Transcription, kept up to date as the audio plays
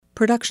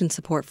Production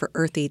support for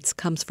Earth Eats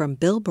comes from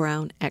Bill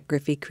Brown at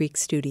Griffey Creek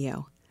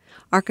Studio.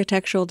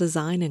 Architectural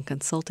design and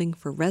consulting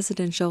for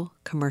residential,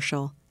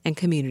 commercial, and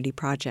community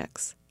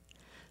projects.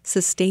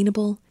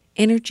 Sustainable,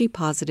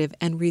 energy-positive,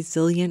 and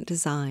resilient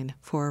design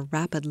for a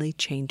rapidly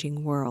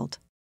changing world.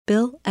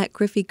 Bill at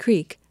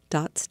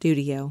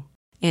GriffeyCreek.studio.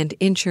 And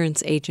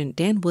insurance agent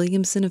Dan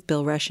Williamson of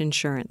Bill Rush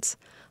Insurance,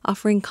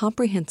 offering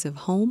comprehensive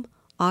home,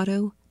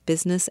 auto,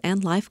 business,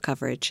 and life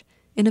coverage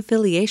in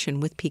affiliation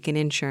with Pekin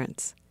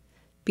Insurance.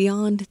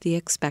 Beyond the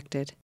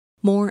expected.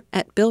 More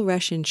at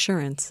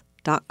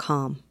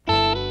BillRushInsurance.com.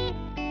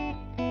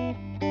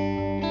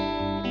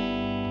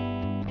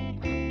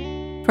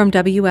 From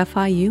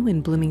WFIU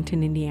in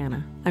Bloomington,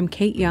 Indiana, I'm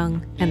Kate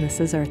Young, and this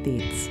is Earth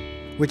Eats.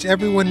 Which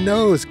everyone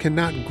knows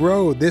cannot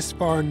grow this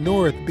far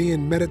north,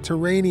 being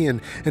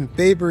Mediterranean and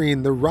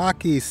favoring the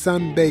rocky,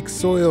 sun-baked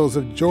soils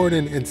of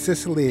Jordan and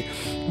Sicily.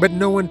 But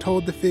no one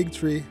told the fig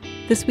tree.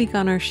 This week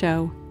on our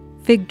show,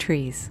 fig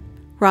trees.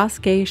 Ross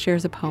Gay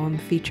shares a poem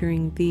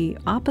featuring the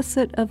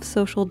opposite of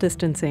social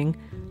distancing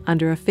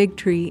under a fig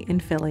tree in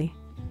Philly.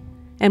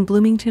 And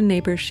Bloomington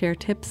neighbors share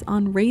tips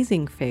on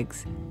raising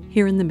figs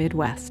here in the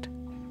Midwest.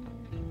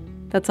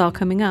 That's all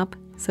coming up,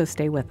 so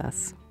stay with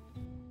us.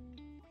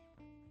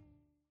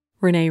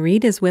 Renee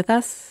Reed is with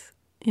us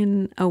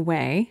in a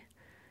way.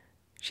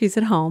 She's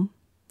at home,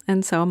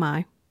 and so am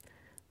I.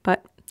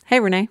 But hey,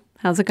 Renee,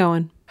 how's it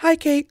going? Hi,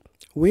 Kate.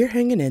 We're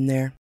hanging in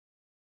there.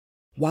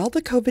 While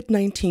the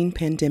COVID-19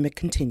 pandemic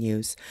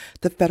continues,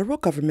 the federal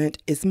government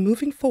is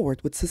moving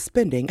forward with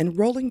suspending and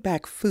rolling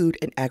back food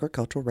and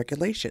agricultural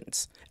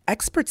regulations.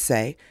 Experts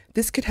say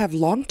this could have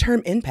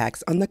long-term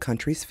impacts on the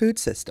country's food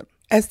system.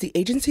 As the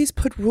agencies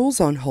put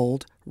rules on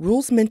hold,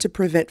 rules meant to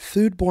prevent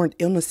foodborne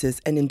illnesses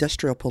and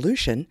industrial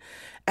pollution,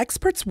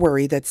 experts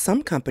worry that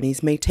some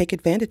companies may take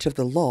advantage of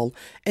the lull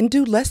and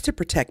do less to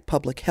protect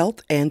public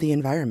health and the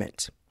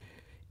environment.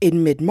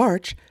 In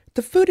mid-March,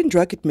 the Food and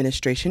Drug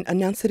Administration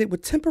announced that it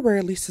would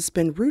temporarily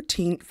suspend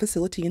routine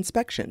facility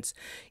inspections,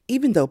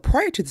 even though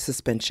prior to the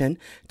suspension,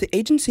 the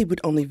agency would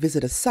only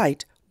visit a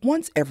site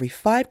once every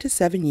 5 to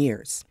 7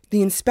 years.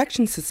 The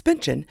inspection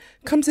suspension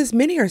comes as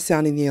many are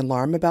sounding the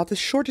alarm about the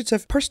shortage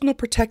of personal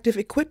protective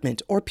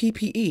equipment, or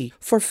PPE,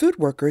 for food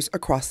workers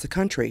across the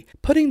country,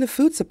 putting the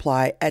food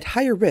supply at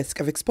higher risk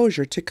of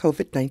exposure to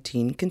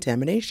COVID-19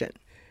 contamination.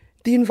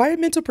 The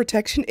Environmental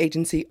Protection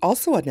Agency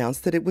also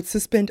announced that it would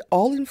suspend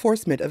all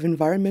enforcement of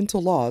environmental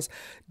laws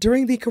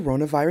during the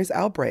coronavirus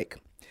outbreak.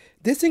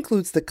 This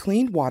includes the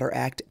Clean Water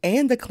Act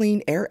and the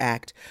Clean Air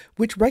Act,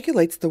 which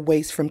regulates the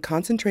waste from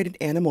concentrated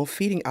animal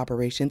feeding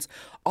operations,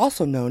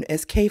 also known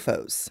as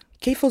CAFOs.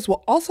 CAFOs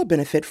will also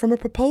benefit from a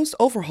proposed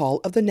overhaul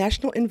of the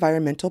National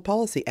Environmental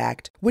Policy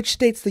Act, which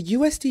states the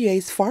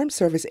USDA's Farm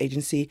Service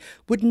Agency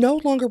would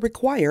no longer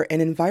require an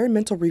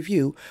environmental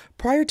review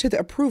prior to the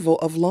approval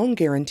of loan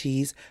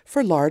guarantees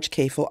for large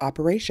CAFO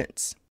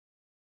operations.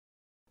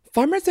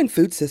 Farmers and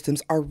food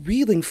systems are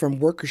reeling from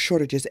worker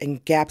shortages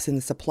and gaps in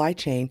the supply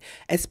chain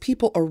as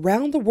people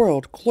around the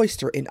world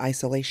cloister in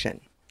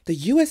isolation. The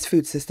U.S.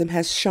 food system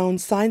has shown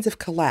signs of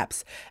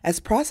collapse as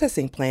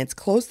processing plants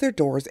close their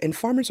doors and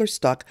farmers are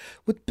stuck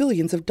with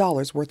billions of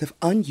dollars worth of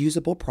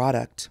unusable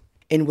product.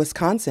 In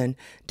Wisconsin,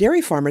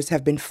 dairy farmers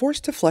have been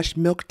forced to flush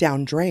milk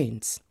down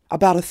drains.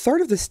 About a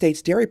third of the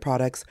state's dairy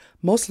products,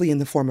 mostly in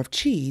the form of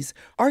cheese,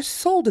 are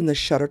sold in the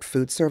shuttered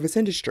food service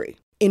industry.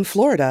 In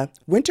Florida,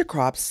 winter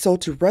crops sold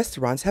to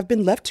restaurants have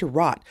been left to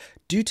rot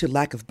due to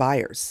lack of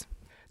buyers.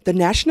 The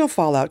national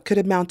fallout could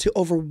amount to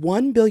over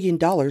 $1 billion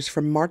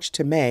from March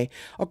to May,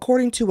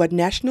 according to a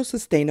National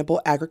Sustainable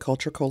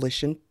Agriculture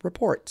Coalition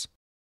report.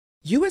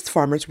 U.S.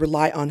 farmers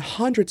rely on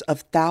hundreds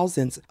of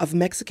thousands of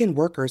Mexican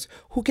workers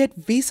who get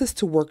visas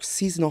to work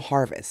seasonal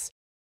harvests,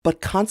 but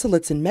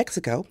consulates in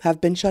Mexico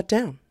have been shut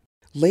down.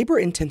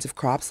 Labor-intensive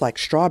crops like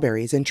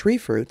strawberries and tree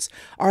fruits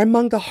are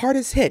among the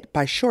hardest hit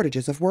by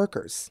shortages of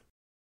workers.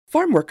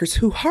 Farm workers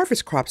who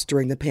harvest crops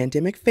during the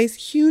pandemic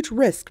face huge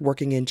risks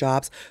working in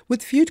jobs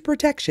with few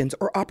protections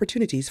or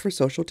opportunities for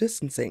social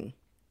distancing.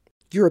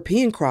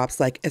 European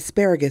crops like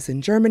asparagus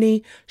in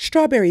Germany,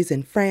 strawberries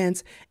in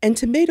France, and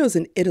tomatoes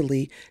in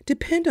Italy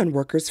depend on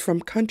workers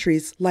from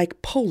countries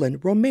like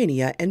Poland,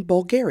 Romania, and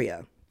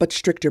Bulgaria. But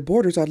stricter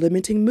borders are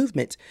limiting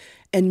movement,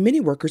 and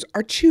many workers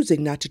are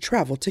choosing not to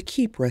travel to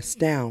keep risks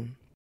down.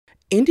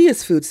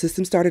 India's food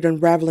system started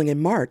unraveling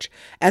in March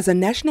as a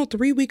national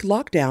 3-week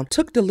lockdown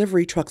took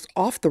delivery trucks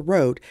off the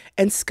road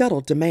and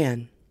scuttled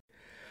demand.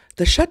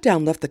 The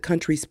shutdown left the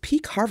country's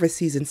peak harvest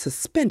season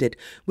suspended,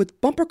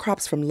 with bumper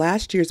crops from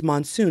last year's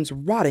monsoons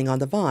rotting on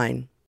the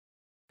vine.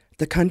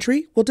 The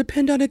country will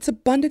depend on its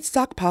abundant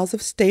stockpiles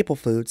of staple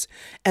foods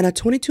and a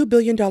 $22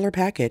 billion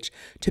package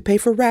to pay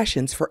for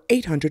rations for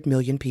 800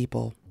 million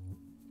people.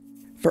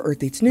 For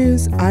Earth Eats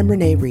News, I'm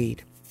Renee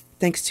Reed.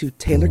 Thanks to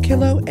Taylor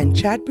Killow and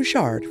Chad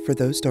Bouchard for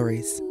those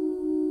stories.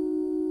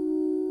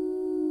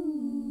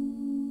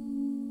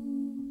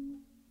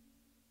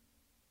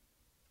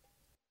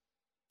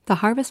 The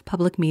Harvest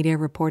Public Media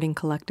Reporting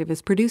Collective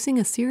is producing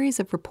a series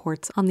of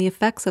reports on the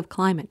effects of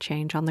climate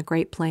change on the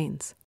Great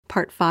Plains.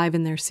 Part 5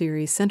 in their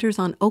series centers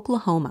on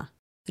Oklahoma.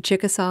 The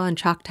Chickasaw and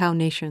Choctaw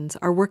Nations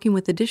are working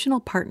with additional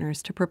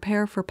partners to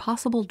prepare for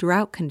possible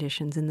drought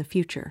conditions in the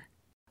future.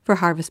 For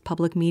Harvest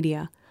Public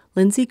Media,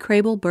 Lindsay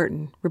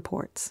Crable-Burton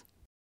reports.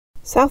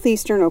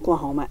 Southeastern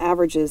Oklahoma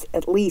averages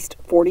at least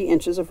 40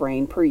 inches of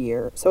rain per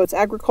year, so its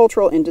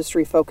agricultural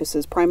industry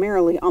focuses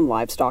primarily on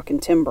livestock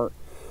and timber.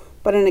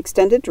 But an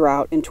extended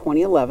drought in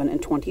 2011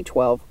 and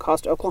 2012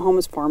 cost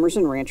Oklahoma's farmers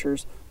and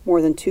ranchers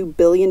more than $2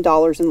 billion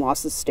in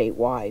losses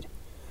statewide.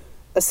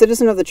 A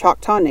citizen of the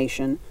Choctaw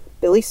Nation,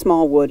 Billy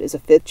Smallwood is a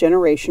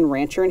fifth-generation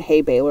rancher and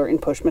hay baler in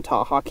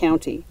Pushmataha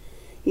County.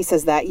 He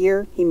says that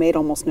year he made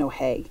almost no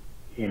hay.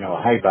 You know,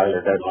 a hay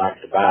baler doesn't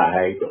like to buy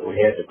hay, but we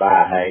had to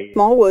buy hay.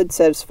 Smallwood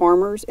says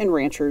farmers and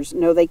ranchers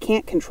know they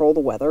can't control the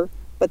weather,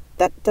 but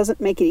that doesn't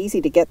make it easy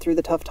to get through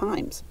the tough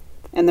times.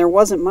 And there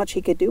wasn't much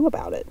he could do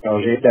about it.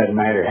 Because it doesn't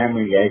matter how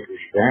many acres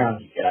of ground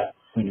you got.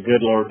 When the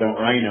good Lord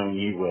don't rain on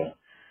you,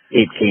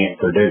 it can't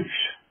produce.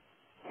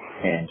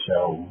 And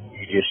so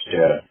you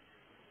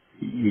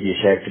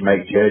just have to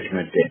make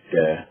judgment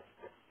that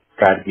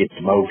try to get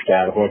the most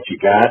out of what you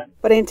got.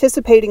 But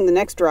anticipating the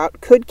next drought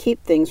could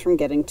keep things from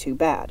getting too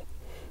bad.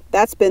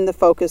 That's been the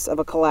focus of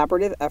a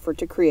collaborative effort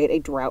to create a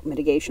drought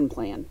mitigation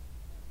plan.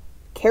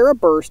 Kara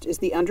Burst is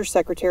the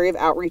Undersecretary of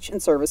Outreach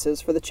and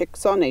Services for the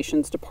Chickasaw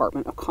Nation's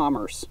Department of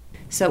Commerce.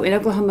 So in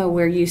Oklahoma,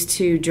 we're used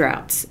to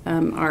droughts.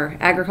 Our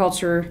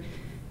agriculture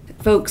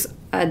folks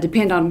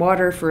depend on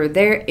water for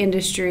their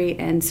industry,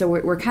 and so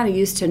we're kind of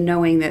used to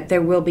knowing that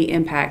there will be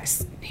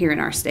impacts here in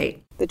our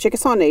state. The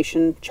Chickasaw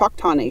Nation,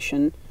 Choctaw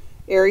Nation,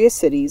 area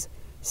cities,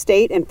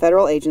 state and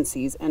federal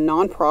agencies, and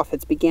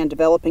nonprofits began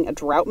developing a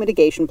drought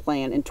mitigation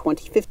plan in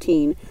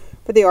 2015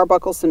 for the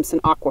Arbuckle-Simpson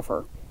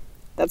Aquifer.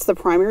 That's the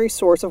primary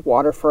source of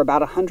water for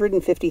about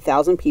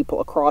 150,000 people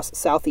across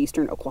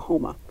southeastern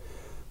Oklahoma.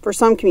 For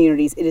some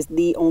communities, it is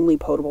the only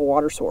potable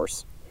water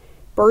source.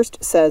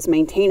 Burst says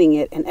maintaining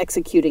it and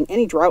executing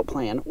any drought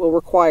plan will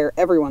require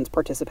everyone's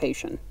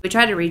participation. We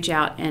tried to reach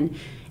out and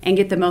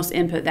get the most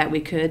input that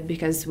we could,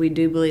 because we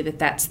do believe that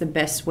that's the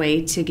best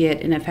way to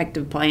get an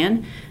effective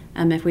plan.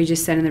 If we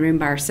just sit in the room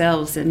by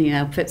ourselves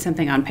and put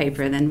something on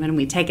paper, then when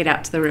we take it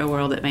out to the real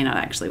world, it may not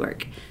actually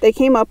work. They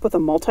came up with a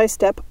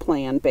multi-step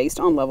plan based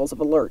on levels of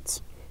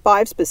alerts.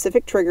 5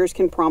 specific triggers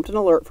can prompt an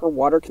alert for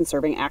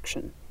water-conserving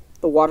action: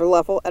 the water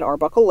level at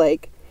Arbuckle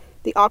Lake,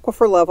 the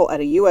aquifer level at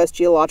a U.S.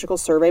 Geological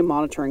Survey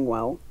monitoring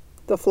well,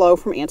 the flow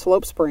from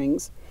Antelope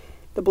Springs,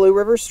 the Blue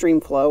River stream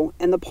flow,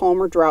 and the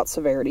Palmer Drought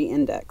Severity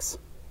Index.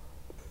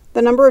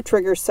 The number of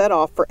triggers set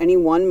off for any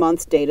 1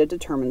 month's data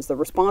determines the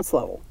response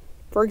level.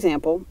 For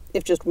example,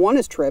 if just one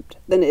is tripped,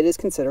 then it is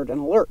considered an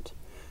alert.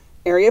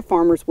 Area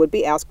farmers would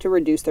be asked to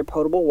reduce their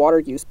potable water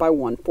use by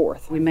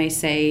 1/4. We may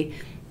say,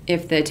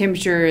 if the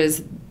temperature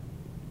is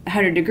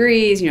 100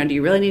 degrees, do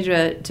you really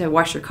need to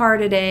wash your car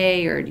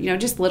today? Or,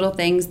 just little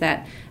things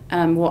that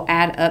will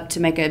add up to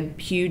make a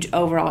huge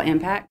overall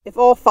impact. If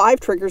all 5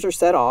 triggers are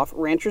set off,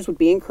 ranchers would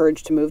be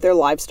encouraged to move their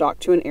livestock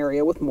to an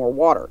area with more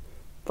water.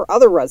 For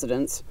other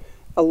residents,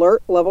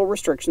 alert level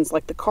restrictions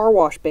like the car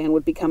wash ban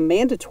would become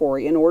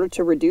mandatory in order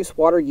to reduce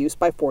water use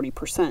by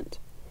 40%.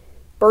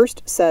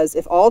 Burst says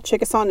if all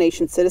Chickasaw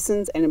Nation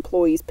citizens and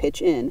employees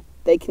pitch in,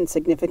 they can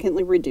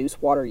significantly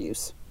reduce water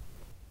use.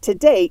 To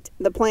date,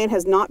 the plan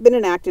has not been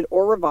enacted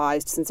or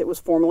revised since it was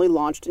formally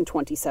launched in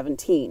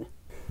 2017.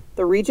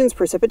 The region's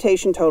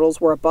precipitation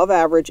totals were above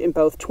average in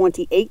both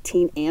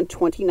 2018 and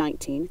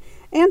 2019,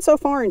 and so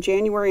far in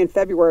January and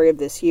February of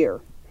this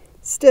year.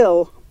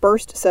 Still,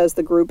 Burst says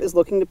the group is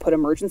looking to put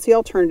emergency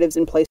alternatives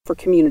in place for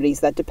communities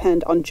that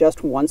depend on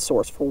just one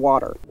source for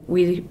water.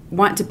 We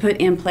want to put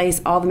in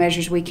place all the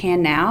measures we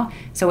can now,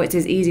 so it's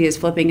as easy as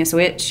flipping a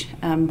switch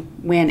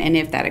when and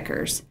if that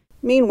occurs.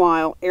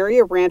 Meanwhile,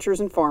 area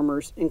ranchers and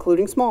farmers,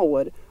 including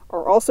Smallwood,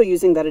 are also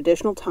using that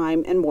additional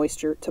time and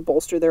moisture to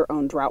bolster their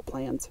own drought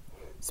plans.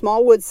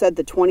 Smallwood said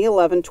the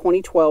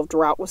 2011-2012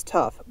 drought was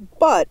tough,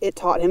 but it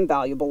taught him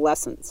valuable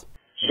lessons.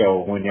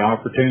 So when the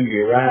opportunity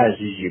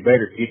arises, you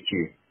better get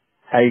your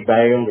hay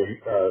baled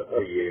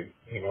or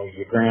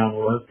your ground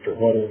worked or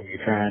whatever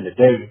you're trying to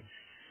do,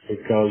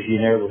 because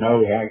you never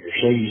know how your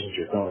seasons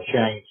are going to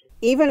change.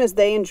 Even as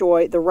they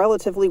enjoy the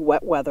relatively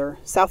wet weather,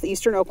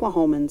 southeastern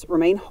Oklahomans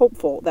remain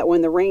hopeful that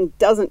when the rain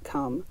doesn't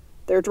come,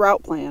 their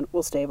drought plan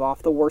will stave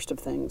off the worst of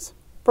things.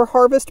 For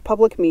Harvest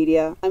Public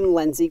Media, I'm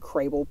Lindsay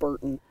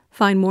Crable-Burton.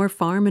 Find more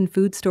farm and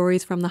food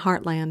stories from the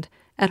Heartland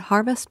at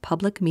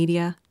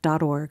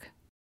harvestpublicmedia.org.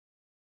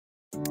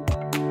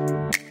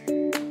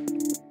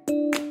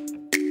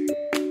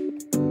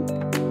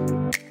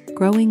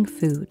 Growing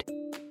food.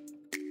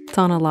 It's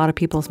on a lot of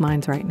people's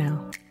minds right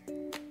now.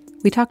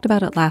 We talked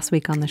about it last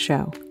week on the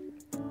show,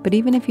 but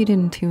even if you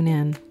didn't tune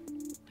in,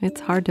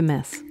 it's hard to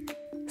miss.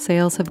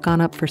 Sales have gone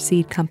up for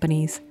seed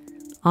companies.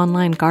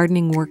 Online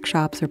gardening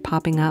workshops are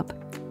popping up.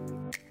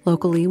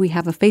 Locally, we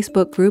have a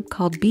Facebook group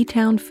called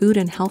B-Town Food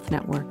and Health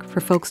Network for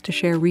folks to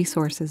share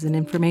resources and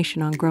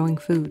information on growing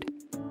food.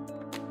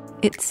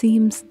 It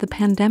seems the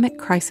pandemic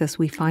crisis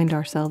we find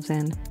ourselves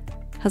in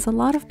has a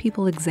lot of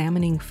people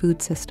examining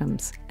food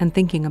systems and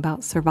thinking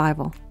about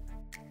survival.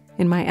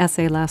 In my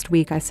essay last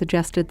week, I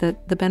suggested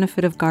that the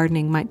benefit of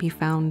gardening might be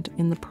found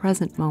in the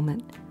present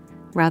moment,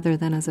 rather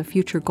than as a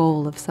future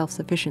goal of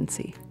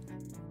self-sufficiency.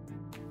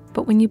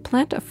 But when you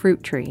plant a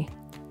fruit tree,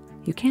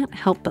 you can't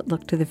help but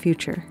look to the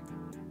future.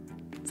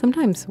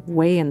 Sometimes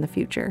way in the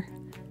future.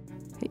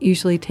 It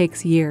usually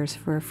takes years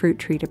for a fruit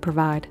tree to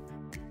provide.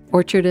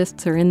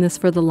 Orchardists are in this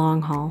for the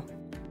long haul.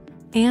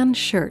 Alan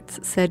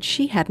Schertz said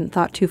she hadn't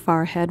thought too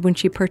far ahead when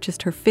she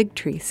purchased her fig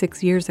tree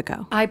 6 years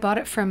ago. I bought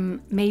it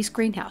from May's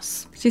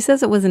Greenhouse. She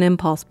says it was an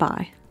impulse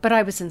buy. But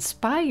I was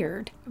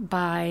inspired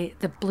by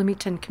the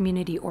Bloomington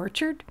Community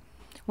Orchard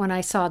when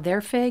I saw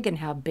their fig and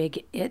how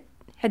big it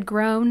had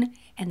grown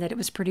and that it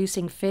was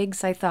producing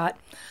figs. I thought,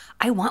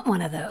 I want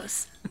one of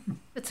those.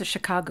 It's a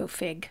Chicago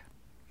fig.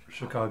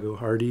 Chicago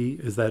hardy,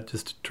 is that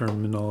just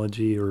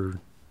terminology or?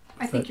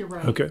 I think you're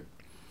right. Okay.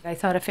 I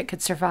thought if it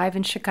could survive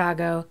in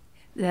Chicago,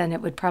 then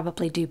it would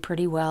probably do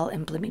pretty well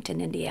in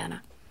Bloomington,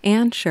 Indiana.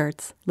 Alan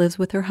Schertz lives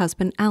with her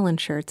husband, Alan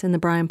Schertz, in the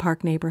Bryan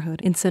Park neighborhood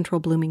in central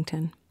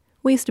Bloomington.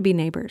 We used to be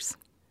neighbors.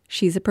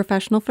 She's a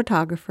professional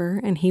photographer,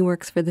 and he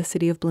works for the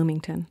city of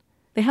Bloomington.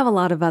 They have a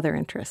lot of other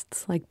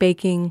interests, like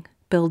baking,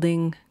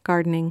 building,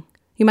 gardening.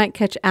 You might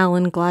catch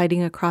Alan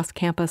gliding across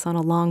campus on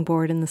a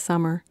longboard in the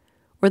summer,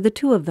 or the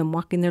two of them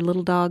walking their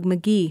little dog,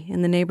 McGee,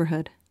 in the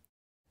neighborhood.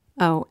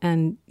 Oh,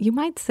 and you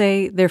might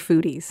say they're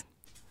foodies.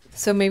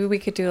 So maybe we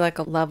could do like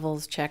a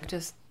levels check.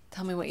 Just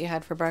tell me what you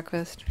had for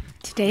breakfast.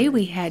 Today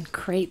we had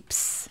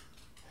crepes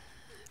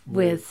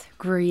with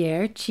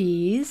Gruyere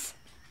cheese,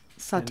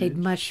 sauteed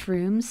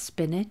mushrooms,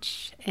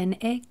 spinach, and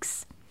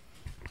eggs.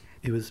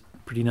 It was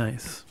pretty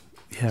nice.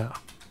 Yeah,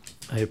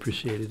 I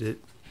appreciated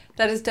it.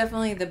 That is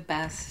definitely the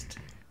best.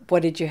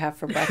 What did you have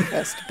for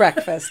breakfast?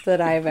 Breakfast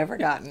that I have ever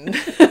gotten.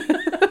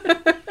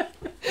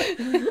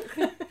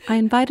 I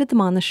invited them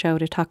on the show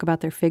to talk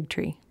about their fig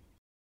tree.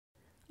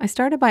 I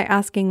started by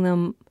asking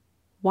them,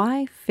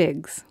 why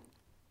figs?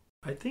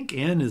 I think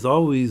Anne has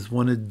always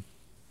wanted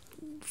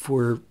if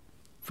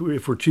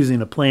we're choosing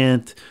a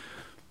plant,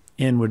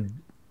 Anne would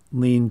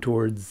lean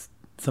towards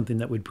something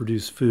that would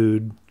produce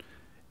food,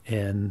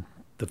 and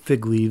the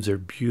fig leaves are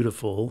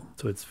beautiful,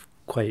 so it's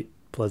quite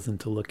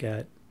pleasant to look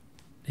at,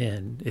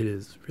 and it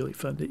is really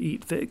fun to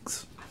eat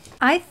figs.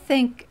 I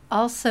think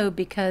also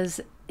because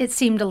it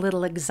seemed a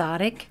little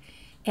exotic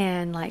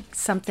and like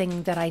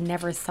something that I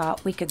never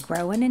thought we could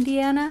grow in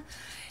Indiana.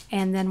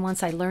 And then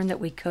once I learned that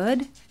we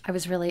could, I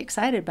was really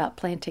excited about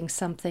planting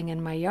something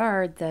in my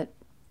yard that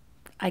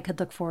I could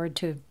look forward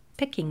to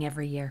picking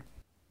every year.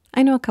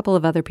 I know a couple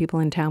of other people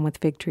in town with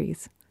fig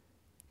trees,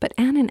 but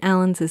Anne and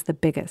Alan's is the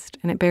biggest,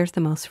 and it bears the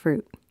most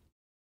fruit.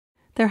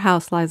 Their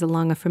house lies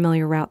along a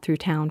familiar route through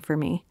town for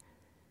me,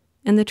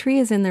 and the tree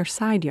is in their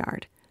side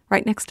yard,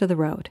 right next to the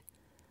road,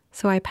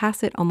 so I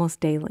pass it almost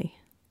daily.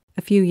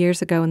 A few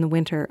years ago in the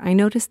winter, I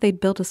noticed they'd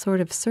built a sort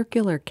of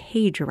circular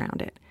cage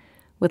around it,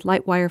 with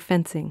light wire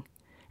fencing,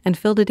 and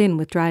filled it in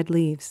with dried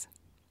leaves.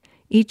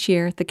 Each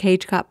year, the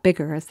cage got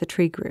bigger as the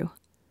tree grew.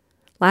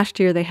 Last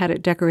year, they had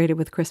it decorated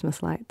with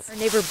Christmas lights. Our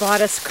neighbor bought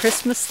us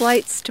Christmas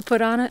lights to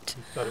put on it.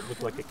 Thought it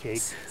looked like a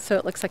cake. So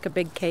it looks like a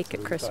big cake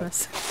at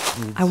Christmas.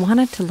 I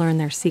wanted to learn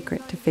their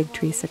secret to fig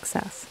tree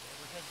success.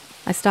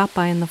 I stopped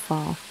by in the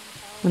fall,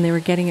 when they were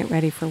getting it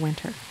ready for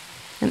winter,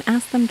 and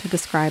asked them to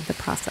describe the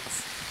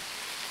process.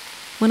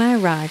 When I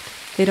arrived,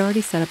 they'd already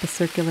set up a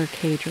circular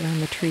cage around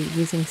the tree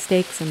using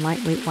stakes and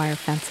lightweight wire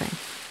fencing.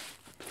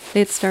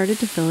 They had started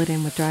to fill it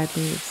in with dried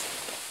leaves,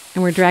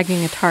 and were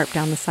dragging a tarp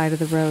down the side of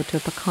the road to a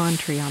pecan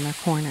tree on their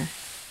corner.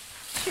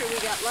 Sure, we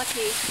got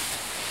lucky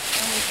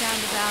when we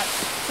found about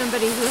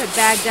somebody who had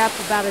bagged up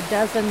about a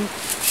dozen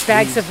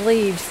bags of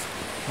leaves.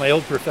 My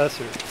old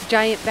professor.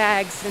 Giant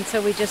bags, and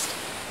so we just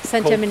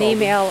sent him an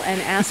email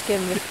and asked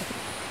him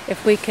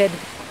if we could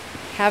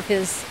have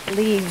his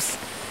leaves.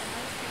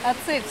 That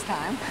saves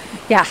time.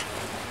 Yeah.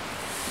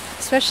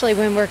 Especially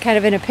when we're kind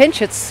of in a pinch.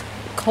 It's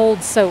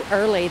cold so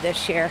early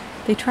this year.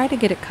 They try to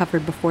get it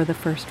covered before the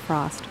first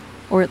frost,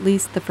 or at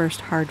least the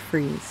first hard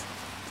freeze.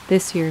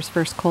 This year's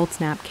first cold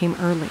snap came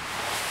early.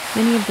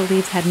 Many of the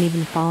leaves hadn't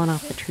even fallen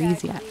off the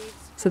trees yet,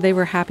 so they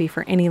were happy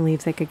for any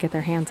leaves they could get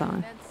their hands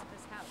on.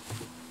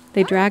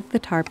 They dragged the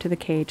tarp to the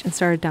cage and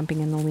started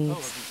dumping in the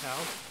leaves.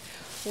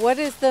 What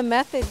is the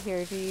method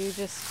here? Do you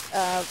just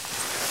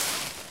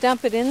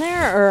dump it in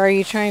there, or are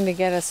you trying to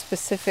get a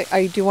specific,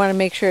 do you want to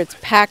make sure it's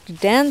packed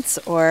dense,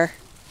 or?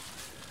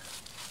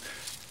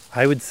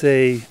 I would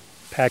say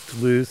packed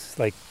loose.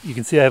 Like you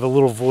can see I have a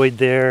little void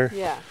there.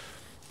 Yeah.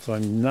 So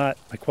my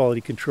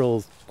quality control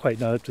is quite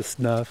not up to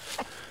snuff.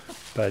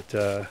 But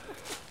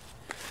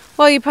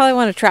well, you probably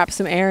want to trap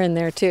some air in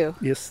there too.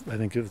 Yes, I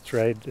think that's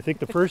right. I think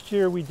the first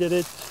year we did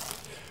it,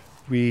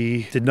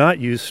 we did not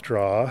use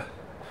straw.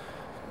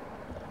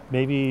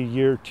 Maybe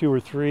year 2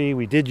 or 3,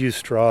 we did use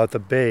straw at the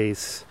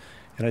base,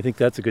 and I think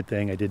that's a good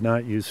thing. I did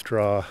not use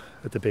straw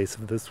at the base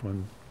of this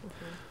one.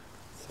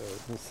 So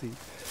we'll see.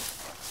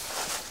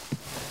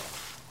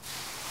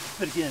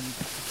 But again,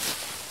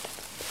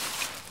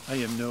 I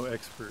am no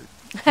expert.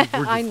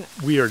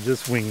 We are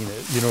just winging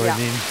it, you know what I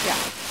mean? Yeah,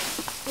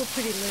 we're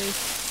pretty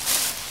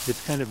loose.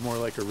 It's kind of more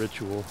like a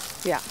ritual.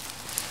 Yeah.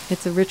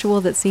 It's a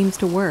ritual that seems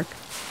to work.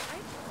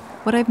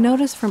 What I've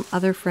noticed from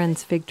other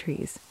friends' fig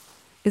trees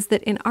is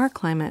that in our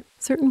climate,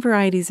 certain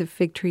varieties of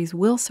fig trees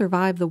will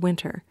survive the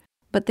winter,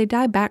 but they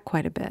die back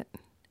quite a bit,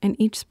 and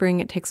each spring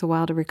it takes a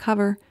while to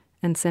recover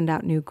and send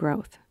out new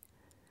growth.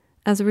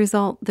 As a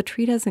result, the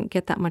tree doesn't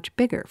get that much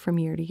bigger from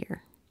year to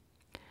year.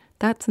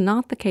 That's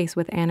not the case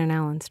with Ann and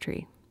Alan's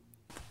tree.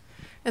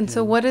 And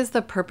so what is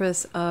the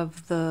purpose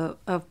of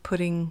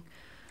putting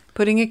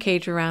a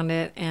cage around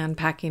it and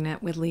packing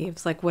it with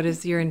leaves? Like, what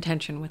is your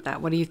intention with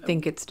that? What do you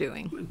think it's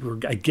doing?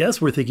 I guess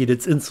we're thinking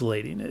it's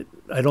insulating it.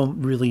 I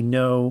don't really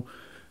know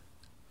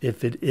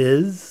if it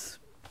is.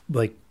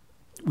 Like,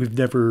 we've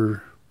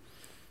never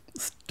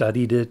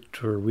studied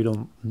it, or we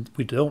don't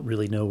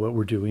really know what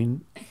we're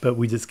doing, but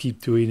we just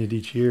keep doing it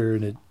each year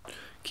and it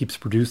keeps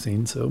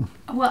producing. So,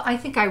 well, I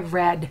think I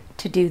read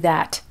to do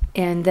that,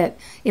 and that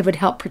it would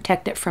help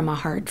protect it from a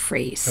hard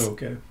freeze. oh,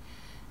 okay.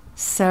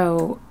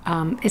 So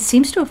it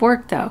seems to have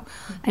worked, though.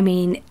 I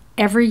mean,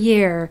 every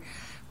year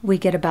we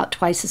get about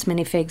twice as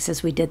many figs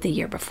as we did the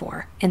year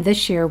before. And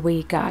this year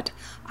we got,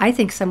 I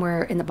think,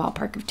 somewhere in the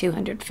ballpark of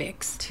 200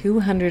 figs.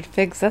 200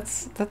 figs,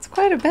 that's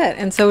quite a bit.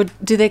 And so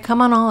do they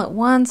come on all at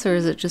once, or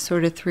is it just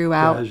sort of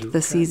throughout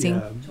the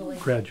season? Yeah,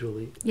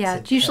 gradually. Yeah,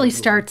 it usually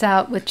starts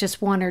out with just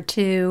one or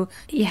two.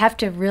 You have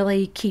to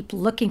really keep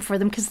looking for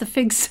them because the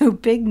fig's so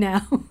big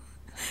now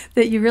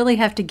that you really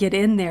have to get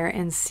in there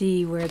and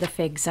see where the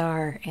figs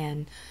are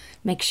and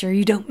make sure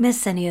you don't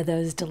miss any of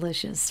those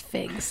delicious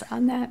figs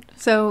on that.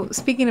 So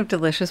speaking of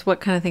delicious, what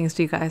kind of things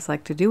do you guys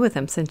like to do with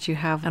them since you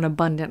have an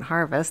abundant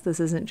harvest? This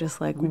isn't just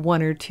like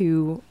one or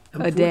two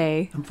a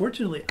day.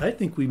 Unfortunately, I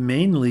think we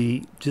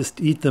mainly just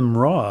eat them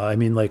raw. I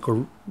mean, like,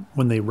 or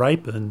when they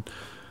ripen.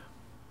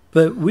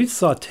 But we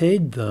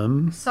sautéed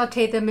them.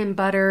 Saute them in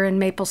butter and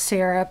maple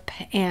syrup,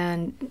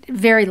 and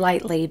very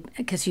lightly,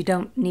 because you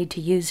don't need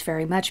to use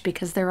very much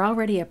because they're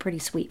already a pretty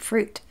sweet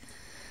fruit.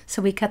 So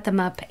we cut them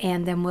up,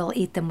 and then we'll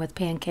eat them with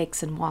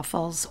pancakes and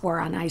waffles or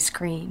on ice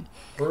cream.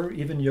 Or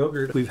even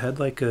yogurt. We've had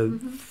like a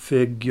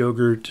fig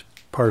yogurt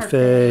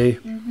parfait,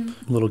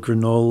 little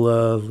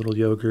granola, little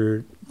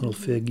yogurt, little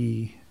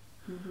figgy.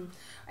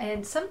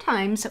 And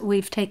sometimes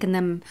we've taken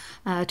them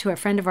to a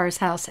friend of ours'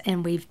 house,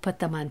 and we've put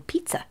them on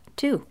pizza,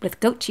 too, with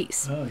goat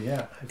cheese. Oh,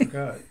 yeah. I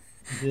forgot.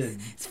 You did.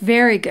 It's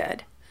very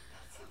good.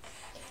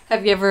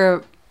 Have you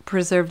ever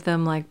preserved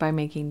them like by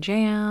making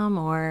jam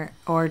or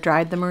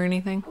dried them or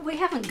anything? We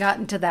haven't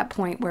gotten to that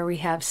point where we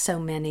have so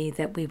many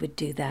that we would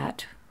do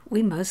that.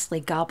 We mostly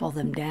gobble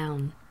them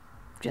down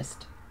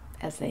just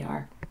as they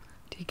are.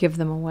 Do you give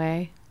them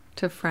away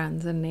to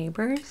friends and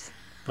neighbors?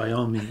 By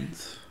all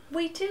means.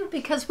 We do,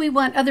 because we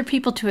want other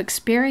people to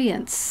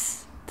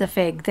experience the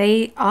fig.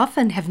 They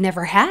often have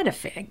never had a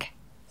fig.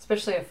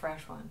 Especially a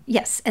fresh one.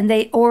 Yes, and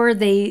they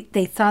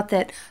thought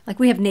that, like,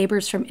 we have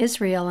neighbors from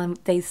Israel, and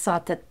they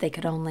thought that they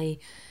could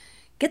only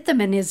get them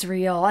in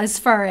Israel as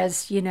far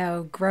as,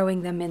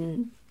 growing them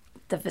in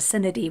the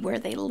vicinity where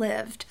they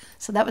lived.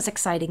 So that was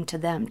exciting to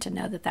them to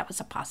know that that was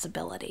a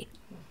possibility.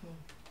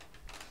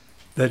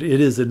 That it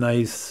is a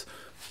nice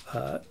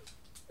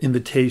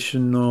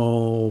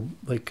invitational,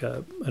 like,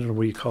 I don't know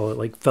what you call it,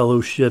 like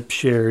fellowship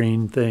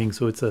sharing thing.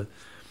 So it's a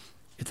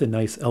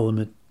nice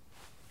element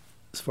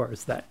as far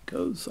as that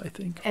goes, I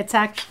think. It's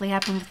actually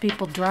happened with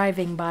people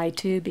driving by,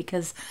 too,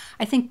 because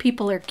I think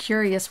people are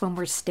curious when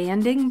we're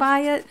standing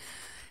by it,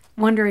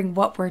 wondering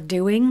what we're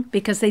doing,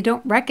 because they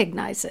don't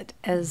recognize it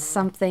as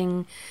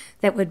something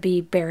that would be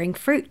bearing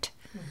fruit.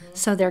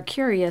 So they're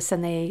curious,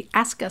 and they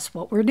ask us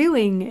what we're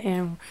doing,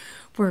 and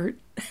we're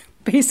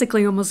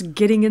basically almost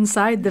getting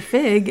inside the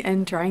fig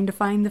and trying to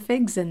find the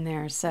figs in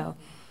there. So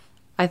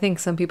I think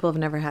some people have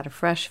never had a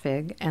fresh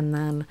fig, and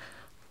then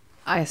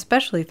I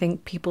especially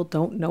think people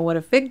don't know what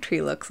a fig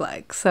tree looks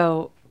like.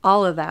 So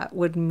all of that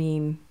would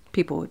mean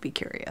people would be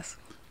curious.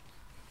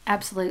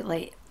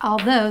 Absolutely.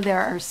 Although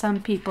there are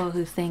some people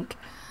who think,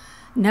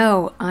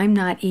 no, I'm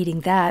not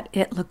eating that.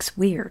 It looks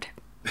weird.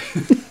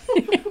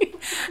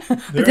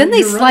 But then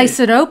they slice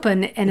it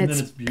open, and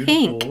it's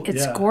pink.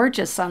 It's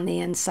gorgeous on the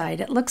inside.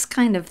 It looks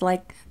kind of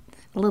like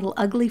a little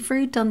ugly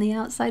fruit on the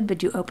outside,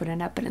 but you open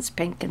it up and it's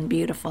pink and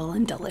beautiful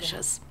and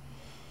delicious.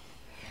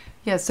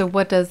 Yeah, so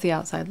what does the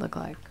outside look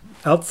like?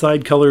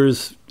 Outside color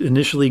is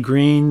initially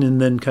green and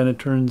then kind of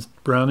turns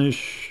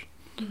brownish,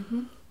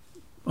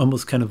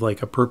 almost kind of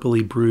like a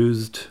purpley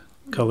bruised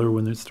color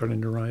when they're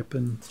starting to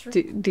ripen.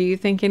 Do you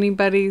think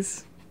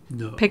anybody's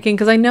picking?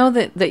 Because I know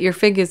that your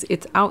fig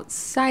it's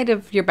outside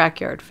of your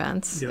backyard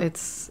fence. Yep.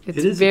 It's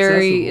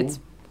very it's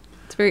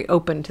very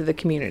open to the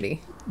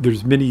community.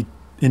 There's many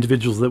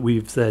individuals that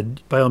we've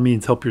said, by all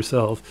means, help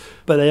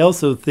yourself. But I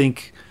also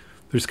think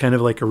there's kind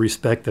of like a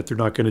respect that they're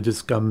not going to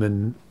just come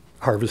and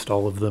harvest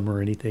all of them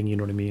or anything. You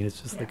know what I mean?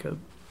 It's just like a...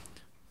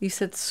 You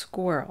said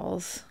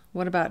squirrels.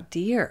 What about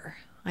deer?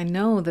 I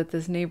know that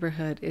this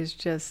neighborhood is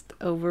just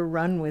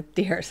overrun with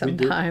deer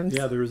sometimes.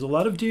 Yeah, there's a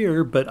lot of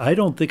deer, but I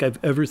don't think I've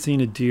ever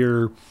seen a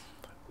deer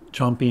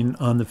chomping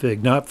on the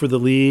fig. Not for the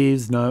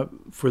leaves, not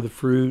for the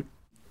fruit.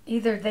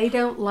 Either they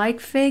don't like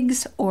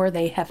figs or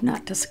they have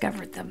not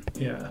discovered them.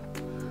 Yeah.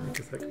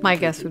 My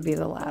guess would be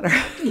the latter.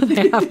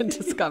 They haven't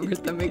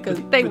discovered them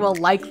because they will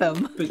like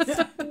them.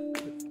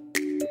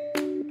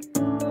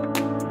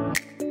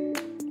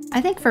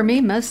 I think for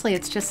me, mostly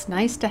it's just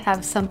nice to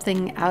have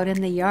something out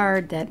in the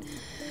yard that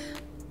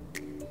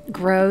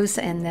grows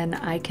and then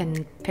I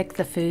can pick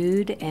the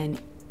food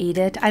and eat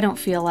it. I don't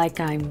feel like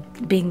I'm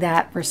being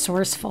that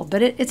resourceful,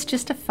 but it's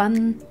just a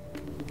fun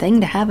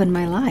thing to have in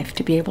my life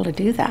to be able to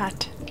do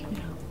that.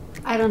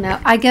 I don't know.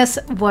 I guess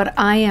what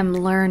I am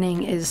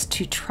learning is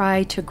to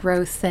try to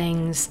grow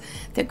things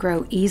that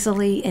grow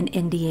easily in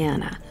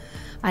Indiana.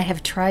 I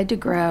have tried to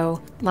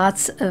grow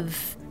lots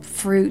of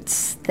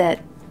fruits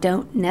that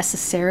don't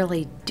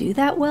necessarily do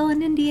that well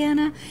in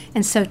Indiana,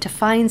 and so to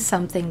find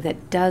something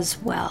that does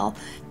well,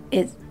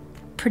 it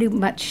pretty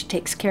much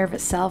takes care of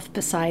itself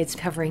besides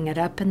covering it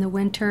up in the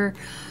winter.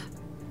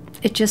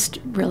 It just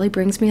really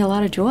brings me a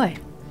lot of joy.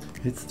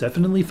 It's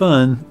definitely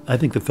fun. I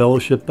think the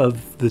fellowship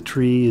of the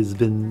tree has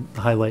been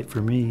a highlight for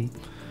me.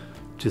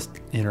 Just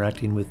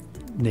interacting with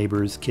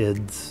neighbors,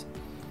 kids,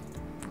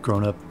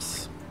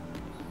 grown-ups.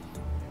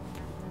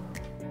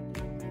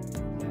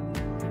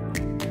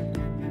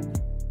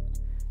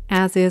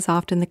 As is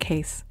often the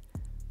case,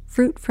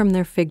 fruit from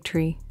their fig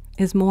tree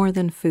is more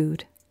than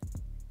food.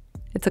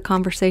 It's a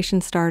conversation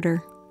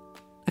starter,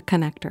 a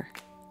connector.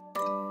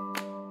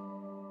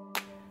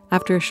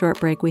 After a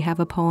short break, we have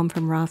a poem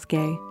from Ross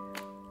Gay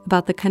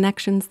about the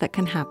connections that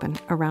can happen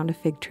around a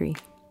fig tree.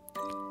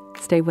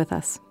 Stay with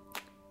us.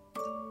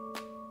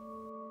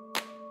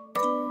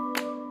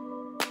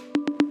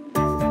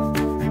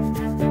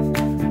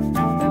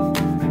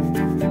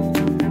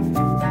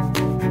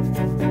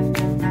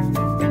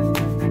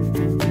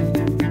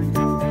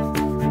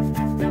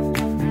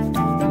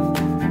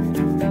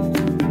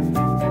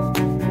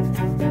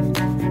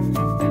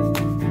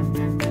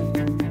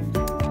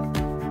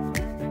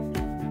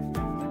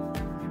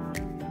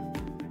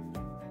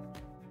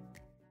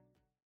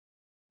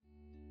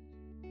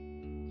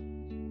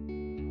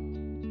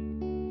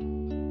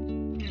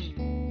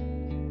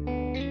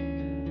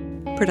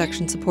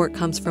 Production support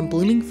comes from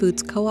Blooming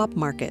Foods Co-op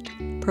Market,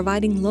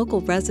 providing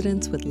local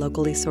residents with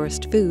locally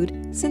sourced food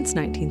since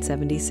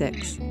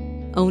 1976.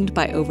 Owned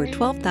by over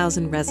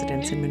 12,000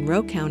 residents in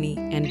Monroe County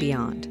and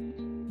beyond.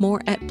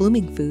 More at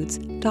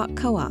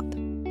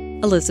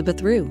bloomingfoods.coop.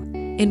 Elizabeth Rue,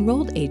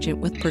 enrolled agent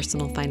with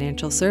Personal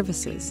Financial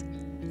Services,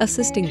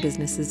 assisting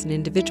businesses and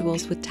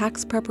individuals with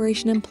tax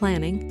preparation and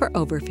planning for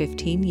over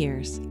 15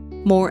 years.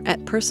 More at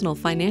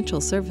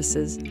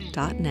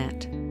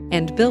personalfinancialservices.net.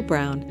 And Bill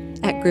Brown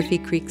at Griffey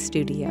Creek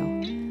Studio,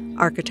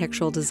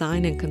 architectural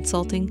design and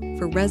consulting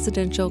for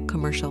residential,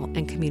 commercial,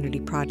 and community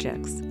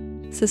projects.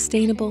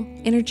 Sustainable,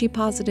 energy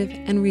positive,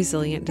 and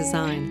resilient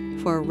design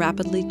for a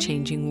rapidly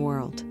changing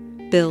world.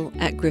 Bill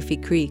at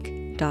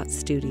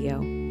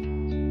griffeycreek.studio.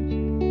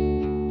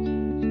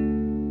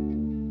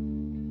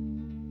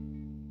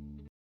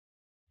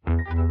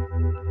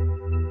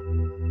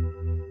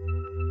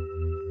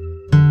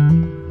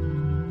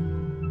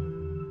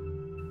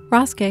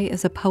 Ross Gay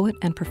is a poet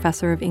and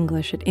professor of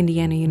English at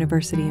Indiana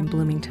University in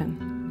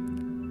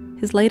Bloomington.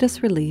 His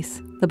latest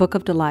release, The Book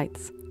of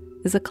Delights,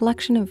 is a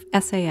collection of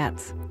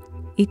essayettes,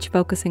 each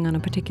focusing on a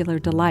particular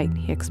delight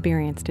he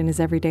experienced in his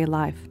everyday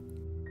life.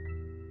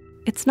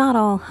 It's not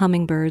all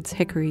hummingbirds,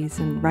 hickories,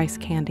 and rice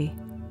candy.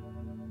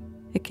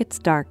 It gets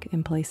dark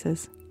in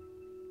places.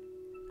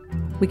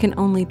 We can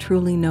only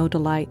truly know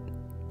delight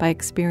by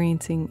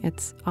experiencing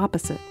its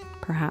opposite,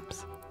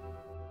 perhaps.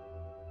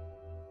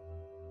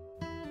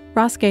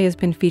 Ross Gay has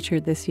been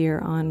featured this year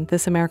on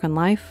This American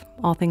Life,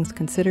 All Things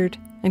Considered,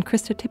 and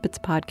Krista Tippett's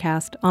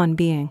podcast, On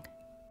Being.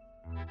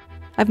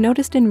 I've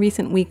noticed in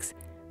recent weeks,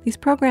 these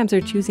programs are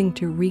choosing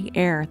to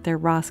re-air their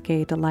Ross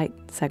Gay Delight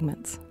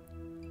segments.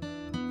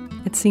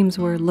 It seems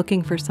we're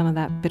looking for some of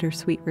that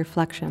bittersweet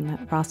reflection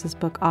that Ross's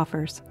book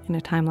offers in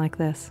a time like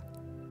this.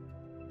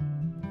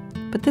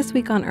 But this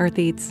week on Earth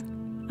Eats,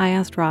 I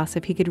asked Ross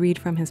if he could read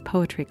from his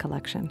poetry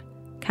collection,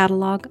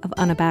 Catalog of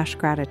Unabashed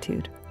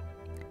Gratitude.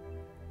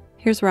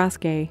 Here's Ross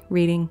Gay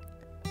reading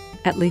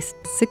At Least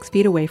 6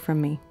 Feet Away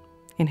From Me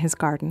in his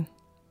garden.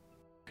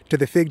 To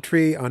the fig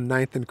tree on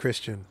 9th and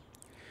Christian.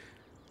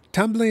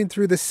 Tumbling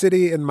through the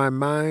city in my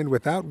mind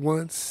without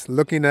once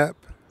looking up,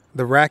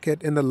 the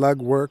racket in the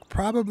lug work,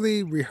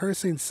 probably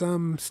rehearsing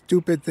some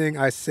stupid thing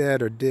I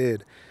said or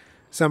did,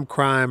 some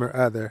crime or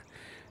other.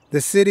 The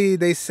city,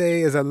 they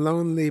say, is a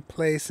lonely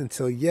place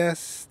until,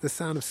 yes, the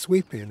sound of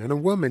sweeping, and a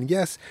woman,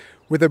 yes,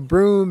 with a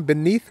broom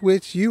beneath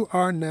which you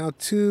are now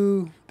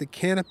too, the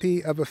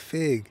canopy of a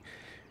fig,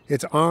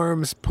 its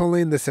arms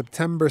pulling the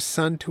September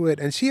sun to it,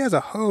 and she has a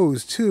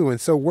hose too, and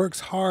so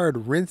works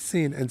hard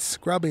rinsing and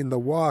scrubbing the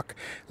walk,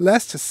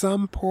 lest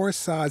some poor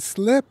sod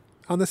slip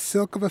on the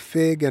silk of a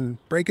fig and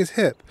break his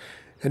hip,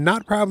 and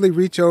not probably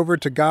reach over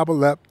to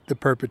gobble up the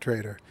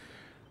perpetrator.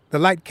 The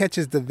light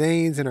catches the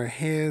veins in her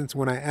hands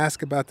when I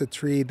ask about the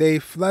tree. They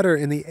flutter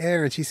in the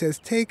air, and she says,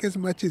 "Take as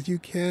much as you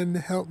can.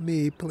 Help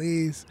me,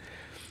 please."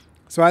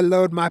 So I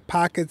load my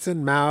pockets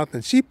and mouth,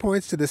 and she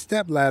points to the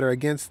stepladder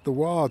against the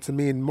wall to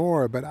mean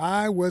more, but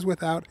I was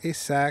without a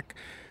sack,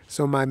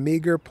 so my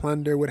meager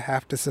plunder would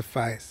have to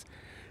suffice.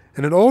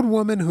 And an old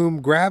woman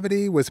whom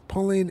gravity was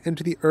pulling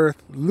into the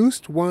earth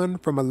loosed one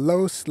from a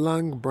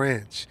low-slung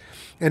branch,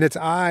 and its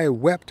eye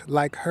wept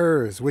like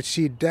hers, which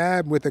she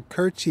dabbed with a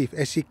kerchief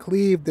as she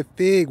cleaved the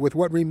fig with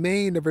what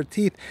remained of her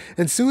teeth.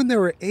 And soon there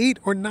were 8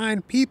 or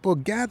 9 people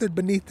gathered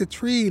beneath the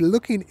tree,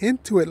 looking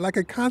into it like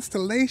a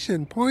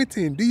constellation,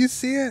 pointing. Do you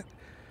see it?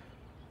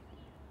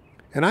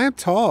 And I am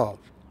tall,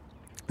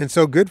 and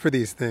so good for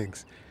these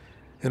things.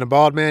 And a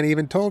bald man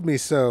even told me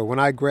so when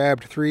I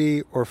grabbed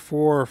 3 or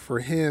 4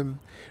 for him,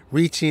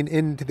 reaching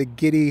into the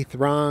giddy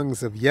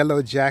throngs of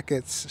yellow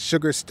jackets,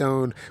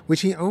 Sugarstone,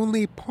 which he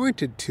only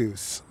pointed to,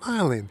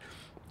 smiling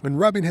and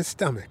rubbing his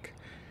stomach.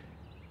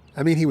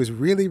 I mean, he was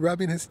really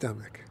rubbing his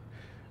stomach,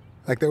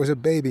 like there was a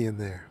baby in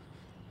there.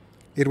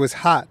 It was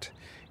hot.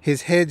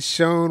 His head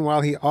shone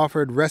while he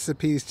offered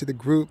recipes to the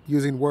group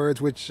using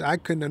words which I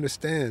couldn't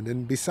understand.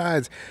 And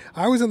besides,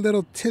 I was a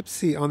little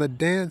tipsy on the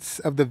dance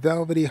of the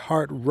velvety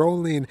heart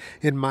rolling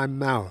in my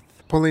mouth,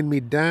 pulling me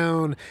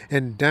down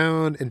and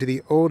down into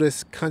the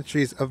oldest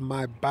countries of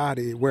my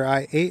body, where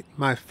I ate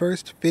my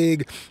first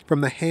fig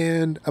from the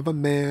hand of a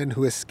man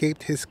who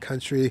escaped his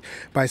country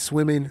by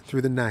swimming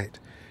through the night,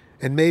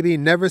 and maybe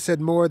never said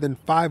more than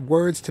 5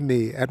 words to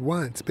me at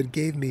once, but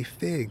gave me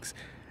figs.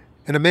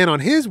 And a man on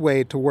his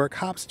way to work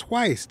hops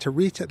twice to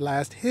reach at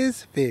last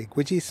his fig,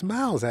 which he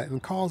smiles at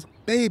and calls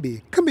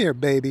baby. Come here,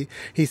 baby,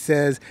 he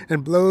says,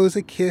 and blows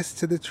a kiss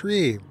to the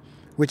tree,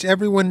 which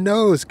everyone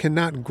knows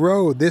cannot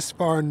grow this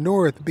far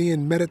north,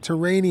 being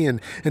Mediterranean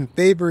and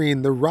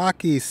favoring the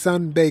rocky,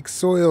 sun-baked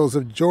soils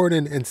of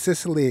Jordan and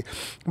Sicily.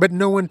 But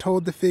no one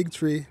told the fig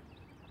tree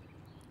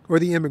or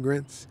the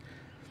immigrants.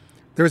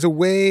 There is a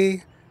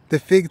way the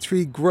fig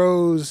tree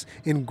grows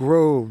in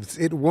groves.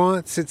 It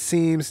wants, it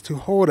seems, to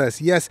hold us.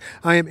 Yes,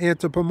 I am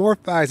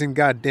anthropomorphizing,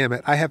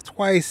 goddammit. I have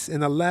twice in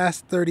the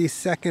last 30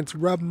 seconds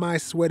rubbed my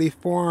sweaty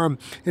forearm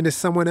into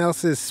someone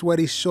else's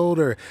sweaty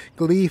shoulder,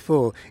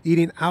 gleeful,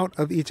 eating out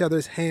of each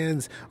other's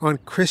hands on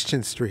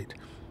Christian Street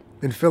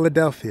in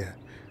Philadelphia,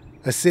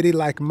 a city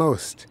like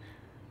most,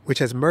 which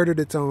has murdered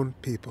its own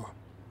people.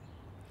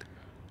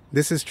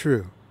 This is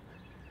true.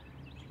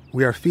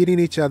 We are feeding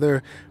each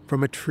other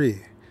from a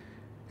tree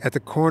at the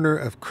corner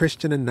of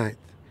Christian and 9th.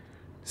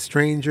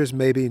 Strangers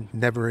maybe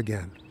never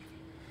again.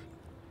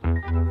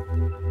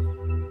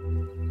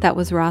 That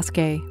was Ross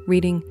Gay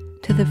reading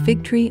To the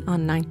Fig Tree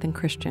on 9th and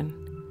Christian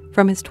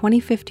from his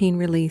 2015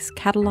 release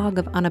Catalog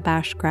of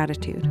Unabashed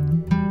Gratitude.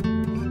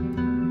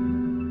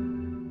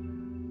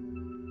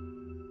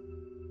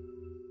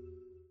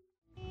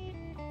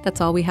 That's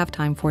all we have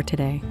time for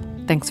today.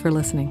 Thanks for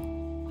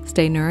listening.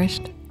 Stay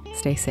nourished,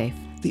 stay safe.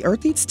 The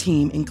Earth Eats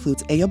team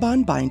includes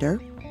Aobon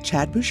Binder,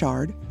 Chad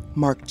Bouchard,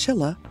 Mark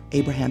Chilla,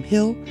 Abraham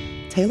Hill,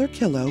 Taylor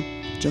Killo,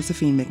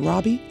 Josephine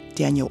McRobbie,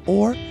 Daniel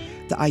Orr,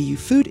 the IU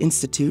Food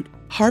Institute,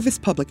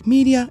 Harvest Public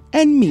Media,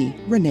 and me,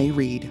 Renee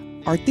Reed.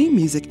 Our theme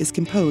music is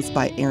composed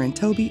by Aaron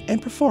Toby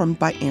and performed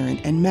by Aaron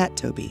and Matt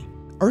Toby.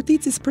 Earth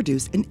Eats is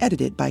produced and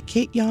edited by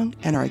Kate Young,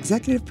 and our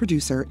executive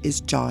producer is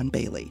John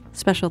Bailey.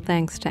 Special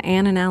thanks to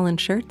Ann and Alan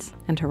Schertz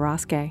and to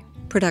Ross Gay.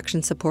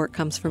 Production support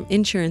comes from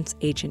insurance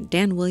agent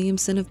Dan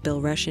Williamson of Bill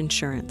Rush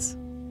Insurance,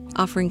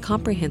 offering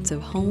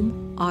comprehensive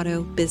home,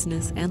 auto,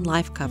 business, and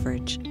life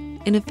coverage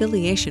in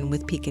affiliation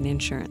with Pekin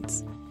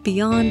Insurance.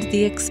 Beyond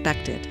the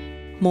expected.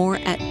 More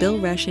at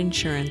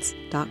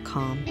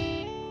BillRushInsurance.com.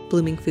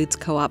 Blooming Foods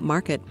Co-op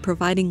Market,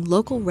 providing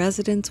local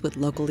residents with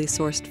locally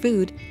sourced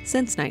food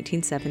since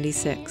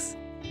 1976.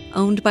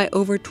 Owned by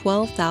over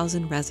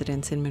 12,000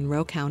 residents in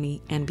Monroe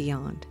County and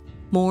beyond.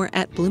 More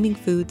at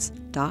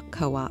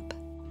bloomingfoods.coop.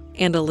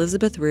 And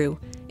Elizabeth Rue,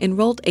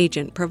 enrolled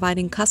agent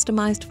providing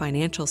customized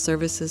financial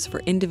services for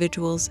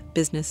individuals,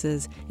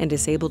 businesses, and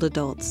disabled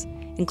adults,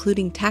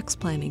 including tax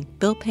planning,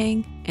 bill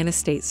paying, and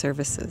estate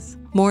services.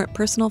 More at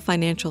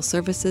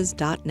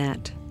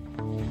personalfinancialservices.net.